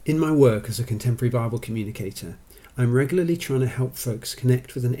In my work as a contemporary Bible communicator, I'm regularly trying to help folks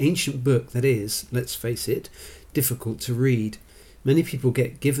connect with an ancient book that is, let's face it, difficult to read. Many people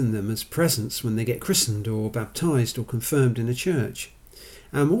get given them as presents when they get christened or baptised or confirmed in a church.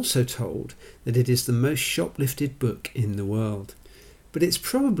 I'm also told that it is the most shoplifted book in the world. But it's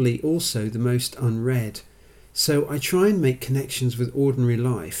probably also the most unread. So I try and make connections with ordinary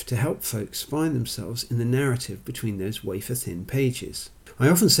life to help folks find themselves in the narrative between those wafer-thin pages. I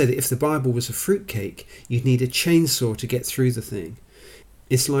often say that if the Bible was a fruitcake, you'd need a chainsaw to get through the thing.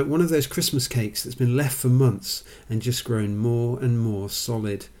 It's like one of those Christmas cakes that's been left for months and just grown more and more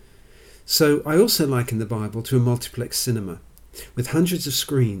solid. So I also liken the Bible to a multiplex cinema, with hundreds of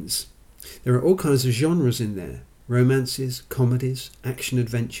screens. There are all kinds of genres in there: romances, comedies,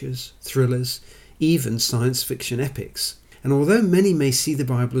 action-adventures, thrillers, even science fiction epics. And although many may see the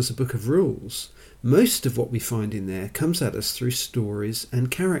Bible as a book of rules, most of what we find in there comes at us through stories and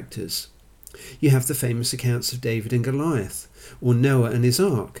characters. You have the famous accounts of David and Goliath, or Noah and his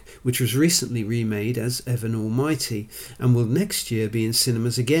ark, which was recently remade as Evan Almighty and will next year be in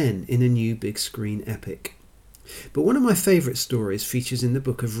cinemas again in a new big screen epic. But one of my favourite stories features in the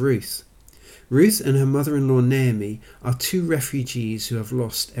book of Ruth. Ruth and her mother-in-law Naomi are two refugees who have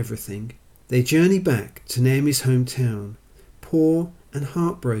lost everything. They journey back to Naomi's hometown, poor and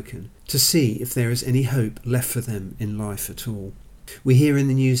heartbroken, to see if there is any hope left for them in life at all. We hear in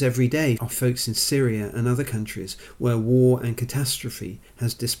the news every day of folks in Syria and other countries where war and catastrophe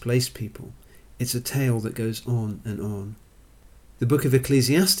has displaced people. It's a tale that goes on and on. The book of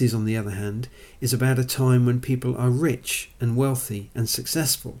Ecclesiastes, on the other hand, is about a time when people are rich and wealthy and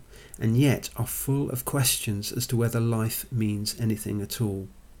successful, and yet are full of questions as to whether life means anything at all.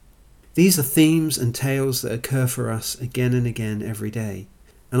 These are themes and tales that occur for us again and again every day.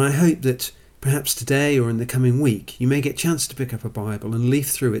 And I hope that perhaps today or in the coming week you may get a chance to pick up a Bible and leaf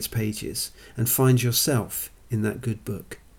through its pages and find yourself in that good book.